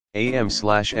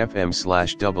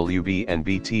AM/FM/WB and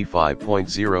BT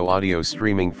 5.0 audio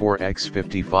streaming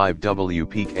 4x55W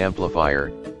peak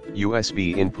amplifier,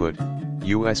 USB input,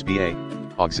 USB-A,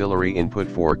 auxiliary input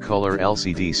for color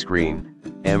LCD screen,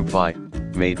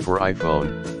 MFI, made for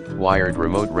iPhone, wired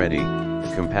remote ready,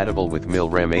 compatible with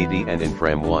MIL-RAM 80 and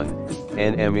InFram 1,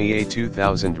 NMEA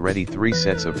 2000 ready 3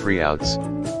 sets of pre-outs,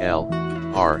 L,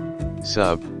 R,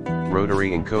 sub,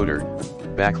 rotary encoder,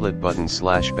 backlit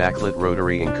button/backlit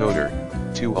rotary encoder,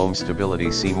 2 ohm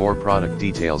stability. See more product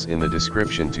details in the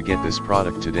description to get this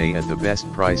product today at the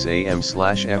best price.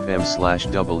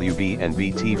 AM/FM/WB and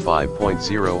BT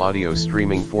 5.0 audio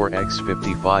streaming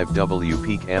 4x55W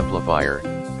peak amplifier,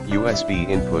 USB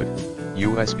input,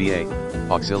 USB-A,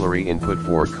 auxiliary input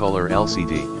for color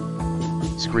LCD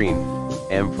screen,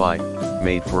 MFI,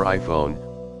 made for iPhone,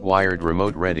 wired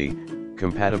remote ready,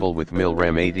 compatible with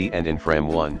MIL-RAM 80 and InFram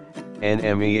 1,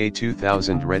 NMEA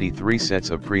 2000 ready 3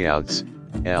 sets of pre-outs,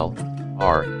 L,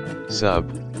 R,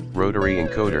 sub, rotary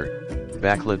encoder,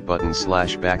 backlit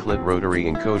button/backlit rotary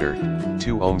encoder,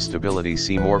 2 ohm stability.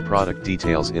 See more product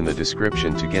details in the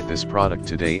description to get this product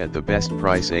today at the best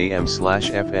price.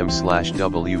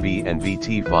 AM/FM/WB and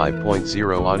BT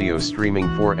 5.0 audio streaming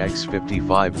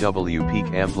 4x55W peak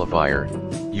amplifier,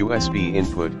 USB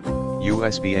input,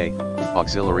 USB-A,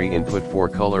 auxiliary input for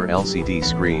color LCD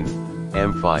screen,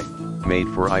 MFI, made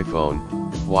for iPhone,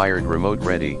 wired remote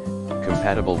ready,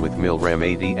 compatible with MIL-RAM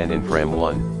 80 and InFram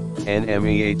 1,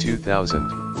 NMEA 2000.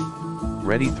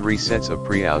 Ready 3 sets of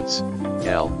pre-outs,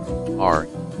 L, R,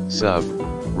 sub,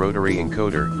 rotary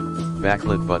encoder,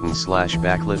 backlit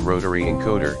button/backlit rotary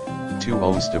encoder, 2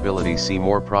 ohm stability. See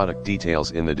more product details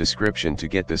in the description to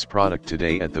get this product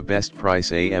today at the best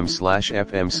price.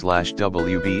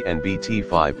 AM/FM/WB and BT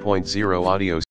 5.0 audio